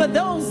thank you for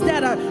those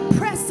that are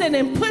pressing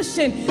and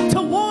pushing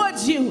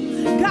towards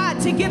you,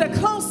 God, to get a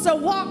closer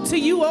walk to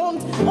you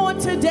on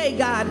today,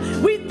 God.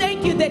 We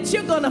thank you that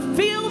you're going to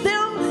fill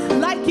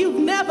them like you've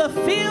never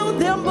filled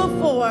them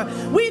before.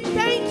 We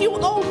thank you,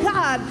 oh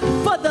God,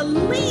 for the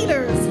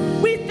leaders.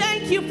 We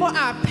thank you for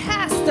our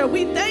pastor.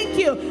 We thank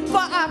you for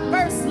our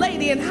first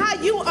lady and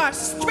how you are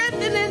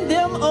strengthening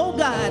them, oh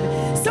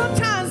God.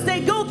 Sometimes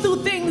they go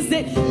through things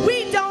that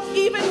we don't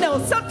even know.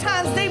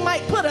 Sometimes they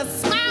might put a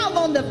smile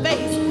on the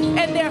face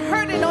and they're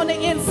hurting on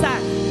the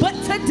inside. But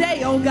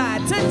today, oh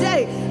God,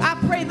 today, I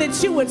pray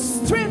that you would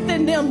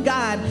strengthen them,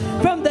 God,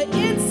 from the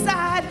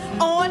inside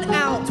on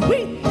out.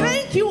 We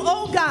thank you,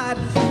 oh God,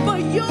 for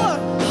your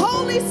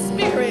Holy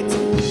Spirit.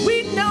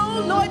 We know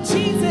Lord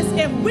Jesus,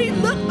 if we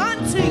look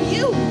unto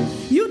you,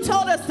 you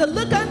told us to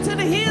look unto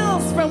the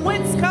hills from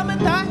whence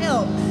cometh our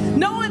help,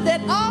 knowing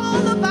that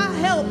all of our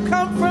help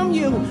come from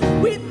you.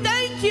 We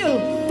thank you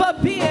for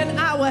being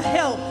our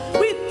help.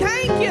 We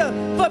thank you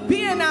for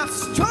being our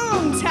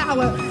strong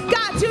tower.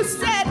 God, you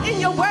said in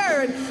your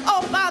word,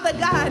 oh Father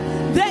God,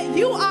 that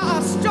you are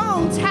a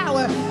strong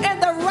tower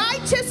and the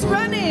righteous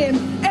run in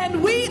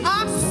and we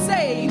are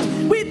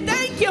saved. We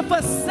thank you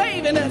for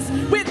saving us.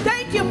 We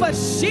thank you for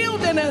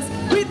shielding us.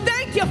 We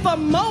thank you for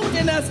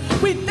molding us.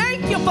 We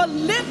thank you for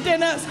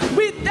lifting us.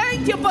 We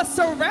thank you for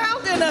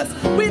surrounding us.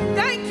 We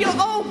thank you,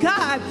 oh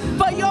God,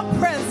 for your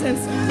presence.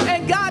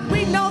 And God,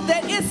 we know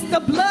that it's the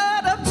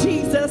blood of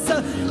Jesus.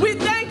 We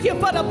thank you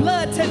for the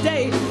blood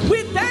today.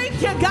 We thank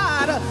you,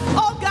 God.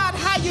 Oh God,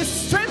 how you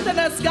strengthen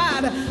us,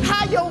 God.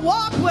 How you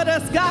walk with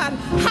us, God.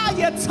 How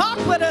you talk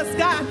with us,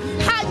 God.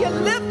 How you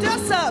lift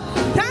us up.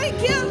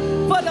 Thank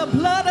you for the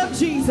blood of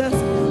Jesus.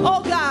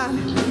 Oh God,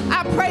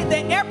 I pray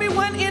that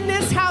everyone in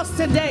this house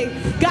today,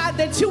 God,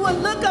 that you would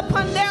look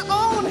upon their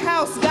own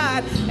house,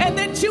 God, and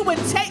that you would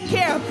take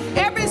care of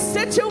every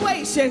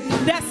situation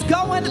that's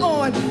going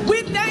on.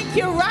 We thank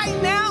you right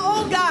now,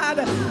 oh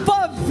God,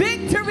 for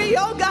victory,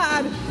 oh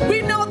God.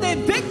 We know that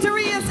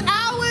victory is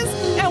ours,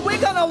 and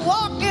we're going to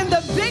walk in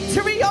the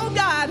victory, oh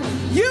God.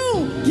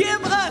 You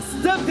give us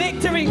the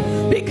victory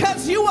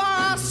because you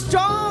are our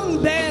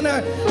strong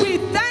banner. We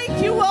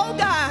thank you, oh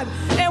God,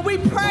 and we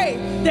pray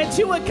that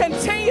you would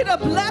continue to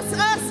bless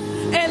us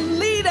and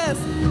lead us.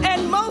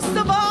 And most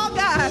of all,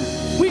 God,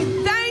 we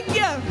thank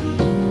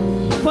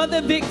you for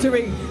the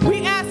victory.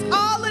 We ask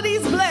all of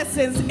these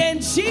blessings in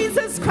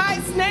Jesus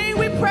Christ's name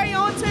we pray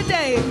on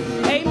today.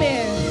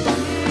 Amen.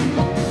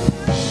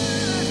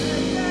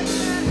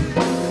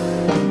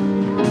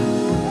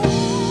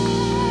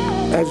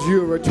 As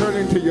you're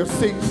returning to your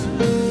seats,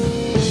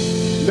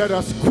 let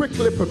us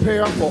quickly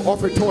prepare for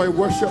offertory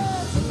worship.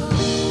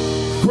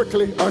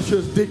 Quickly,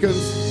 ushers,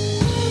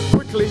 deacons,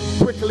 quickly.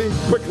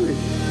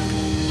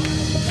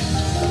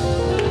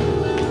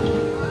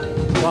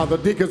 While the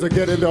deacons are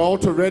getting the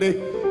altar ready,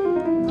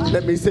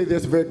 let me say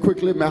this very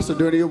quickly.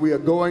 Macedonia, we are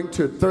going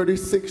to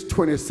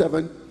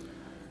 3627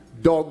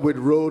 Dogwood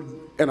Road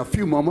in a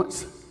few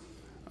moments.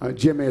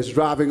 Jimmy is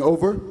driving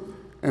over,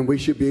 and we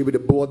should be able to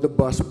board the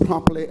bus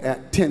promptly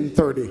at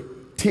 10:30.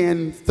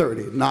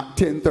 10:30, not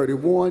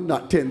 10:31,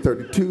 not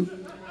 10:32.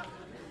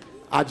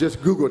 I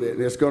just Googled it,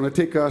 and it's going to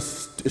take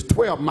us, it's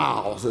 12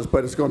 miles,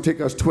 but it's going to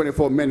take us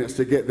 24 minutes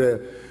to get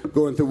there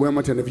going through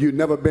Wilmington. If you've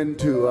never been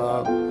to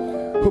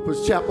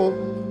Hooper's Chapel,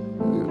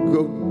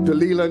 go to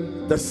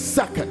Leland, the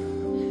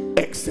second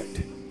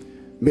exit.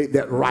 Make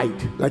that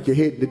right, like you're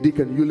heading to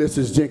Deacon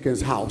Ulysses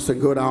Jenkins' house, and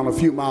go down a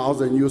few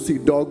miles, and you'll see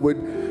Dogwood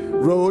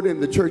Road,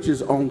 and the church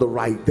is on the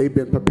right. They've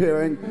been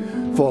preparing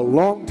for a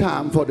long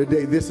time for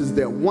today. This is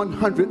their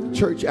 100th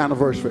church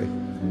anniversary.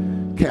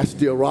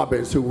 Castile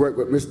Robbins, who worked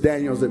with Miss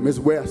Daniels and Miss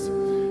West,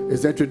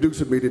 is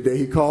introducing me today.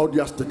 He called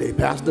yesterday.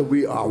 Pastor,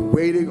 we are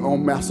waiting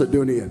on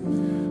Macedonia.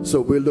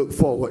 So we look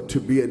forward to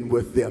being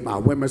with them.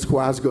 Our women's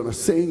choir is going to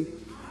sing.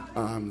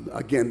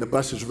 Again, the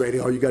bus is ready.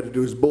 All you got to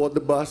do is board the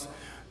bus,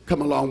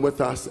 come along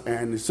with us,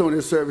 and as soon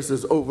as service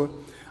is over,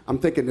 I'm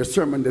thinking the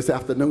sermon this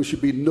afternoon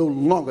should be no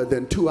longer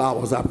than 2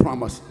 hours, I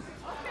promise.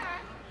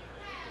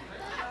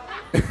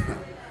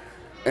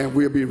 And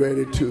we'll be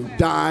ready to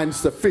dine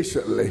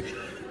sufficiently.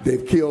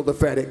 They've killed the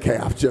fatted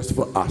calf just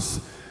for us,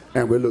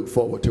 and we look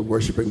forward to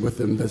worshiping with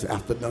them this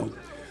afternoon.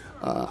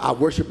 Our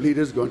worship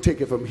leader is going to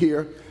take it from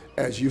here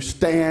as you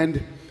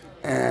stand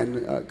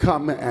and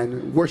come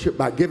and worship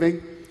by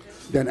giving.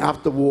 Then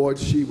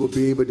afterwards, she will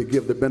be able to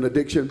give the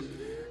benediction.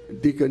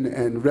 Deacon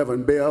and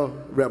Reverend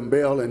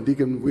Bell and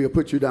Deacon, we'll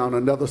put you down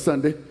another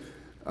Sunday.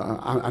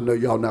 I know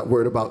y'all not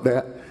worried about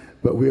that,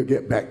 but we'll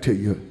get back to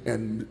you.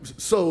 And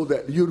so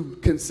that you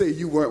can say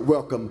you weren't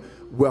welcome,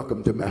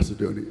 welcome to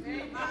Macedonia.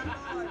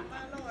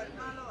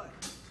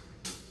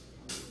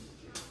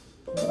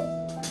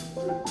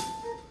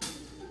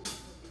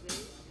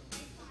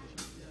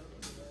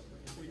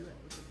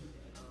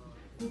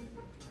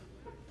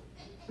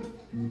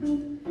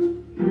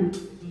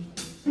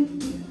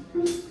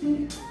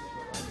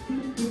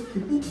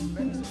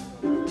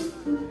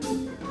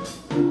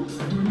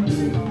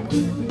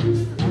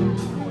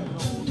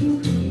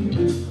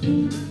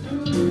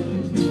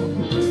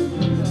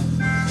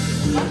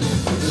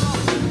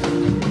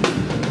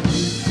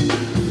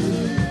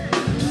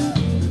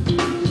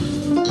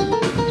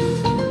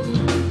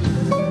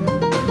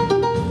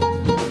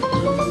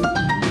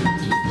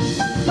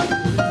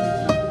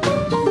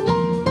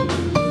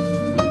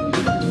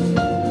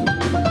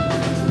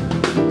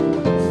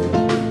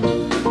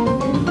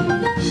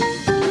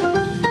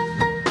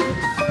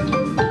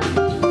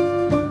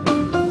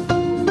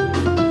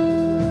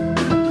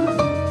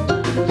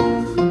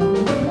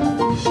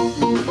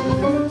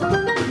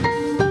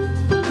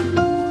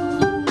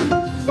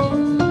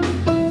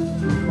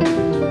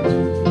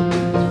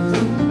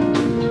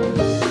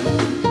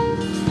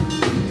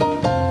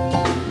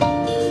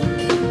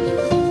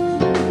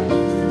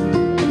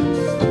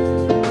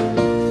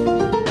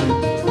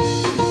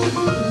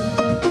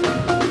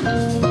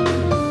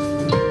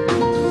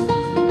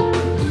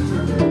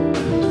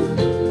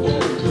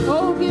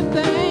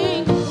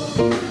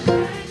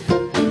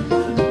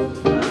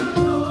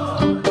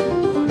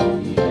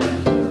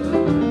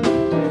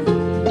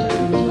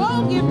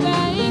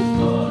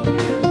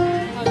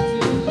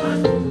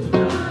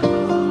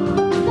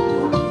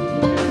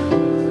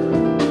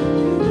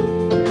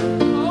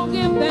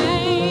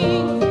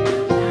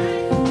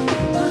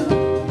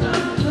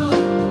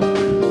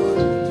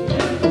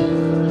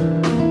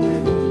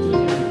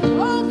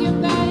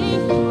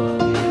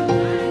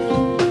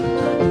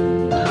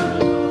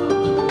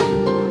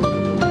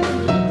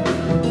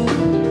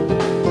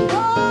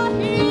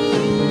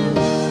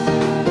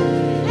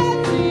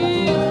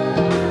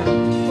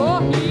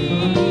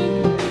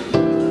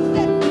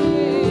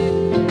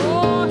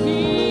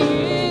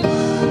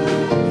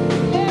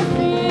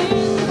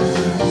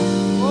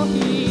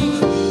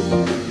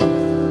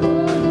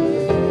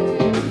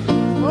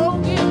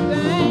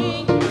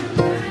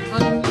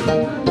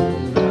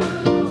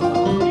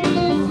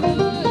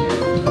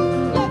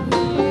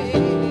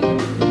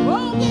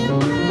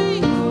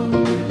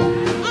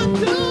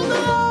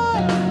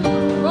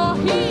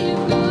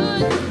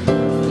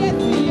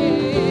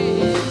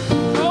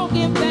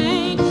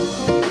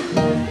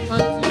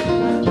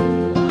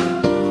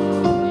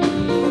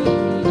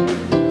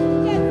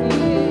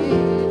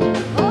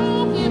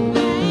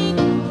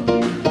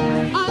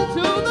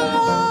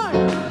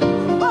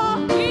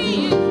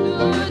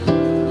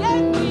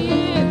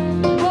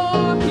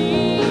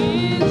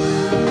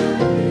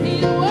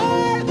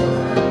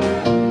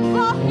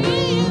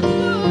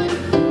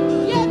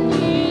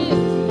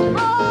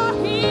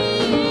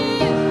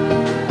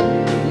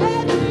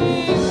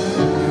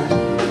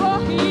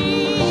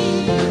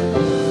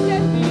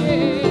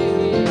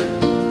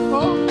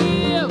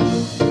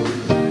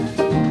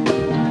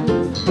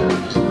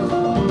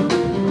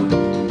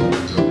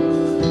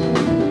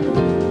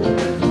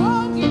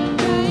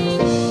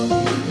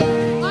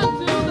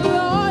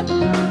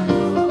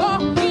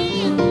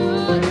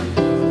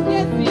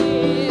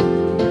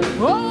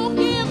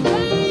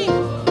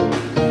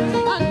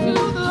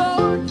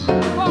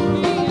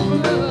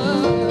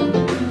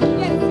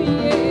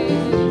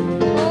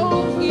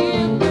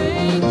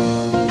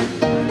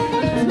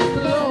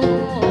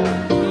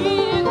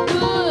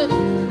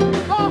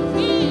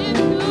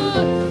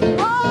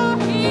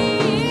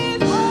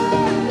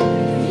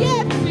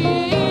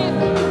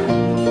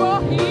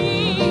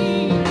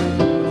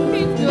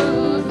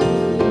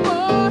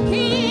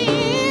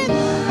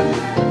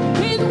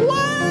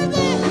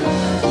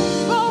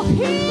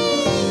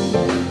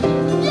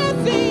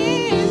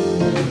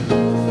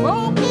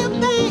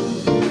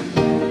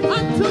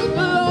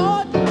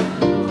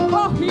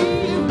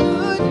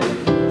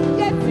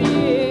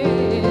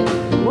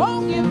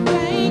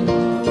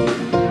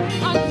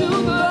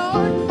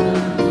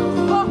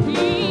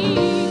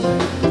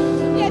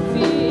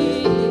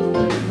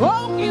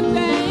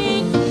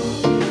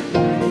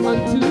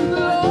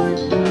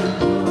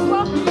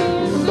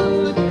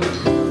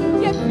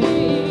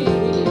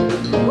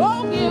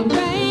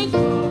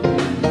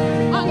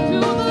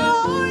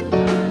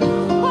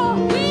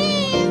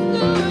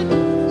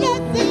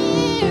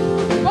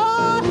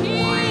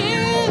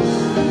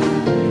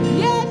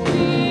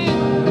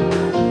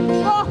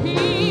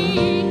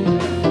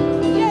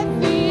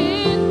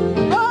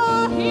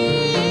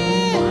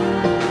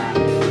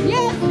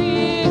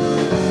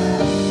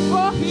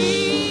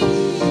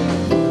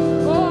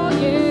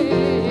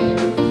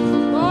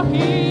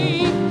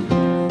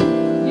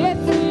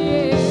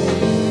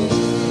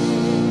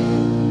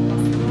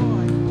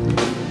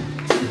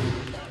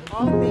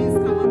 All things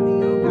come of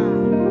thee, O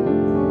God.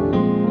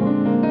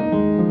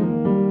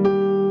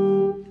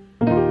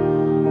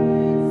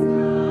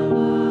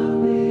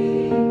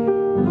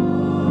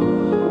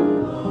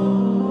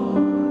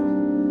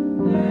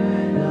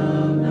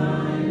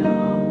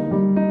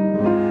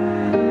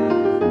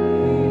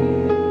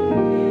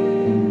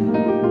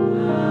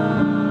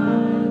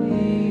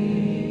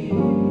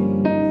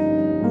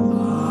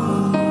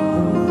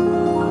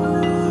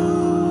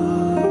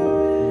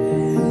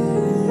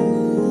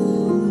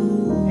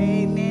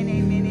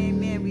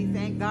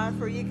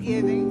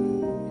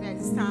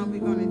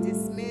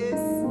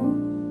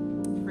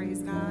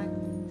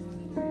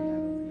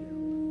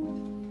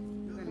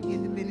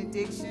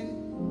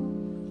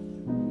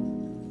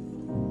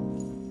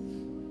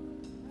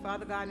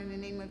 Father God, in the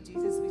name of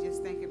Jesus, we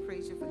just thank and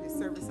praise you for this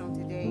service on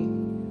today.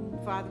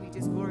 Father, we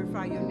just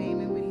glorify your name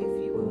and we lift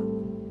you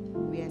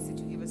up. We ask that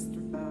you give us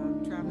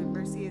traveling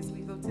mercy as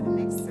we go to the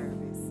next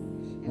service.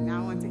 And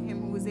now unto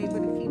him who is able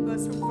to keep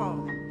us from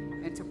falling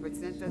and to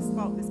present us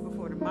faultless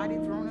before the mighty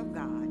throne of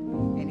God.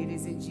 And it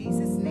is in Jesus'